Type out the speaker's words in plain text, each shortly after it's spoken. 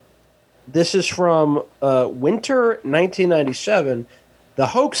This is from winter 1997. The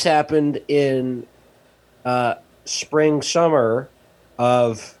hoax happened in spring, summer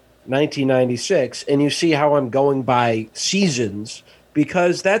of 1996, and you see how I'm going by seasons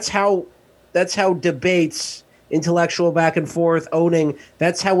because that's how debates, intellectual back and forth, owning,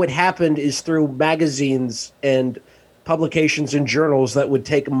 that's how it happened is through magazines and publications and journals that would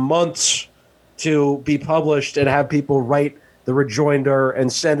take months to be published and have people write the rejoinder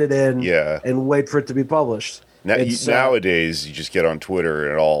and send it in Yeah. and wait for it to be published. Nowadays, you just get on Twitter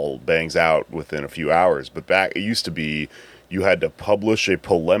and it all bangs out within a few hours. But back, it used to be you had to publish a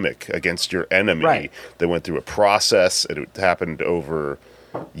polemic against your enemy Right. that went through a process, and it happened over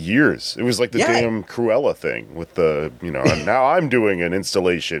years. It was like the damn Cruella thing with the, now I'm doing an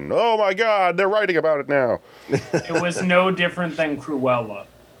installation. Oh my God, they're writing about it now. It was no different than Cruella.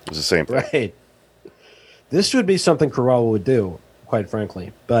 It was the same thing. Right. This would be something Cruella would do, quite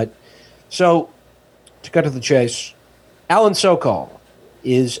frankly. But so, to cut to the chase, Alan Sokol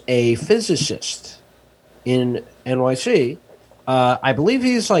is a physicist in NYC. I believe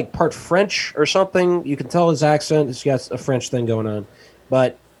he's like part French or something. You can tell his accent. He's got a French thing going on.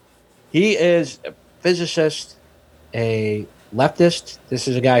 But he is a physicist, a leftist. This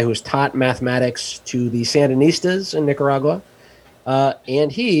is a guy who has taught mathematics to the Sandinistas in Nicaragua.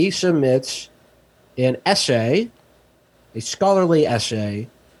 And he submits an essay, a scholarly essay,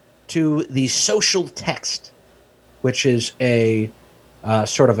 to the Social Text, which is a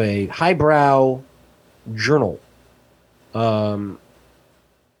sort of a highbrow journal. And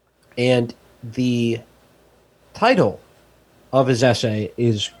the title of his essay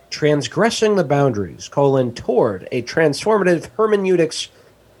is Transgressing the Boundaries, toward a transformative hermeneutics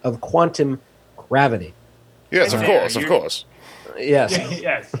of quantum gravity. Yes, of course. Yes.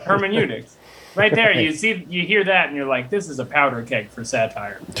 Yes, hermeneutics. Right there, you hear that, and you're like, "This is a powder keg for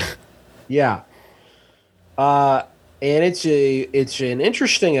satire." Yeah. And it's an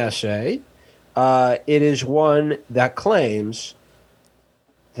interesting essay. It is one that claims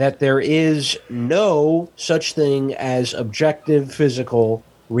that there is no such thing as objective physical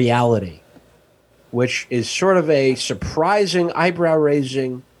reality, which is sort of a surprising,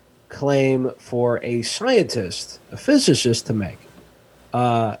 eyebrow-raising claim for a scientist, a physicist, to make.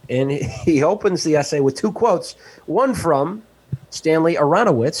 And he opens the essay with two quotes, one from Stanley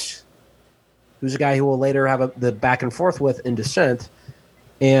Aronowitz, who's a guy who will later have the back and forth with in Dissent,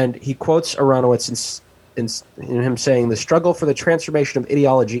 and he quotes Aronowitz in him saying, "The struggle for the transformation of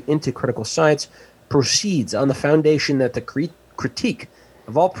ideology into critical science proceeds on the foundation that the critique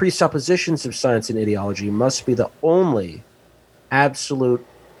of all presuppositions of science and ideology must be the only absolute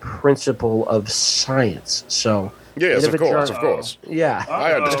principle of science." So, yes, of course. Yeah.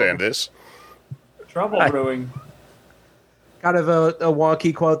 I understand this. Trouble brewing. Kind of a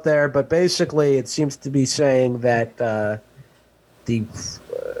wonky quote there, but basically it seems to be saying that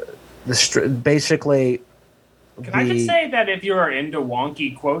basically. Can I just say that if you are into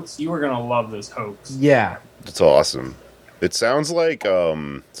wonky quotes, you are going to love this hoax. Yeah. It's awesome. It sounds like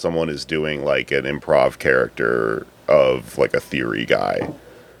someone is doing like an improv character of like a theory guy,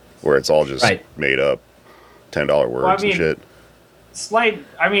 where it's all just made up $10 words and shit. I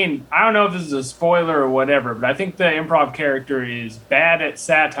don't know if this is a spoiler or whatever, but I think the improv character is bad at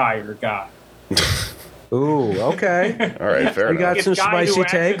satire guy. Ooh, okay. All right, fair enough. We got some spicy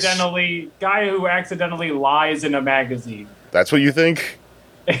takes. Guy who accidentally lies in a magazine. That's what you think?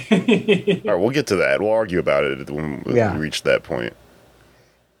 All right, we'll get to that. We'll argue about it when we reach that point.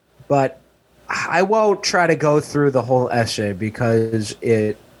 But I won't try to go through the whole essay because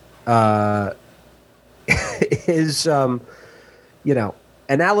it is,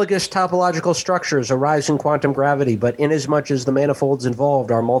 analogous topological structures arise in quantum gravity, but inasmuch as the manifolds involved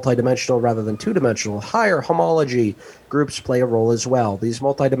are multidimensional rather than two-dimensional, higher homology groups play a role as well. These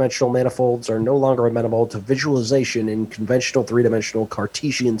multidimensional manifolds are no longer amenable to visualization in conventional three-dimensional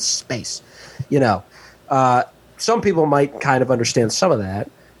Cartesian space. Some people might kind of understand some of that,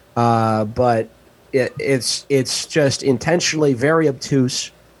 but it's just intentionally very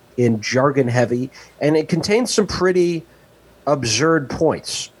obtuse and jargon-heavy, and it contains some pretty absurd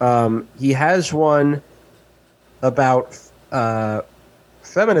points. He has one about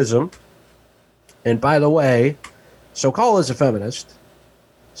feminism, and by the way, Sokol is a feminist.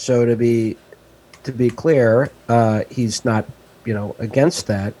 So to be clear, he's not against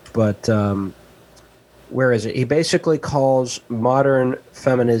that. But where is it? He basically calls modern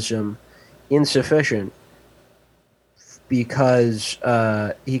feminism insufficient because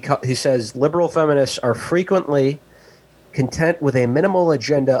he says liberal feminists are frequently content with a minimal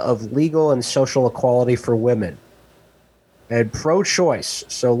agenda of legal and social equality for women. and pro-choice.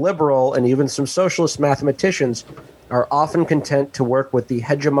 So liberal and even some socialist mathematicians are often content to work with the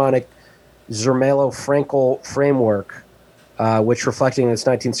hegemonic Zermelo-Fraenkel framework, which, reflecting its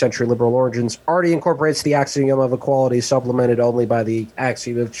 19th century liberal origins, already incorporates the axiom of equality, supplemented only by the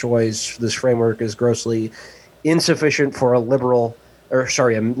axiom of choice. This framework is grossly insufficient for a liberatory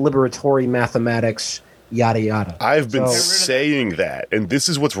mathematics, yada yada. I've been saying that, and this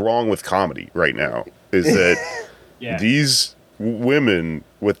is what's wrong with comedy right now, is that these women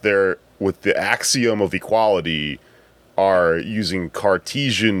with the axiom of equality are using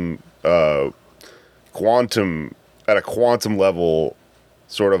Cartesian quantum at a quantum level,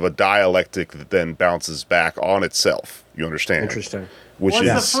 sort of a dialectic that then bounces back on itself. You understand? Interesting. What's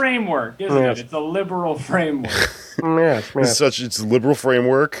the framework, isn't it? It's a liberal framework. It's a liberal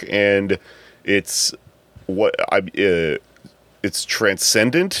framework, and it's it's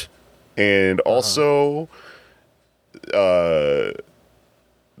transcendent, and also it's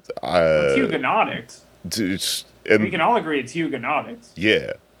Huguenotics. We can all agree it's Huguenotics.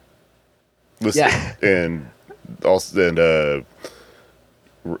 Yeah. Listen, and also, and I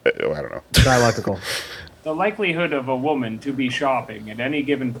don't know. Dialectical. The likelihood of a woman to be shopping at any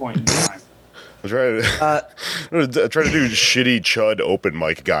given point in time. I'm trying to do shitty chud open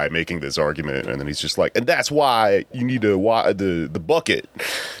mic guy making this argument, and then he's just like, and that's why you need to the bucket,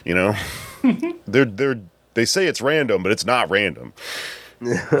 you know. They say it's random, but it's not random.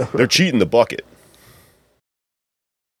 They're cheating the bucket.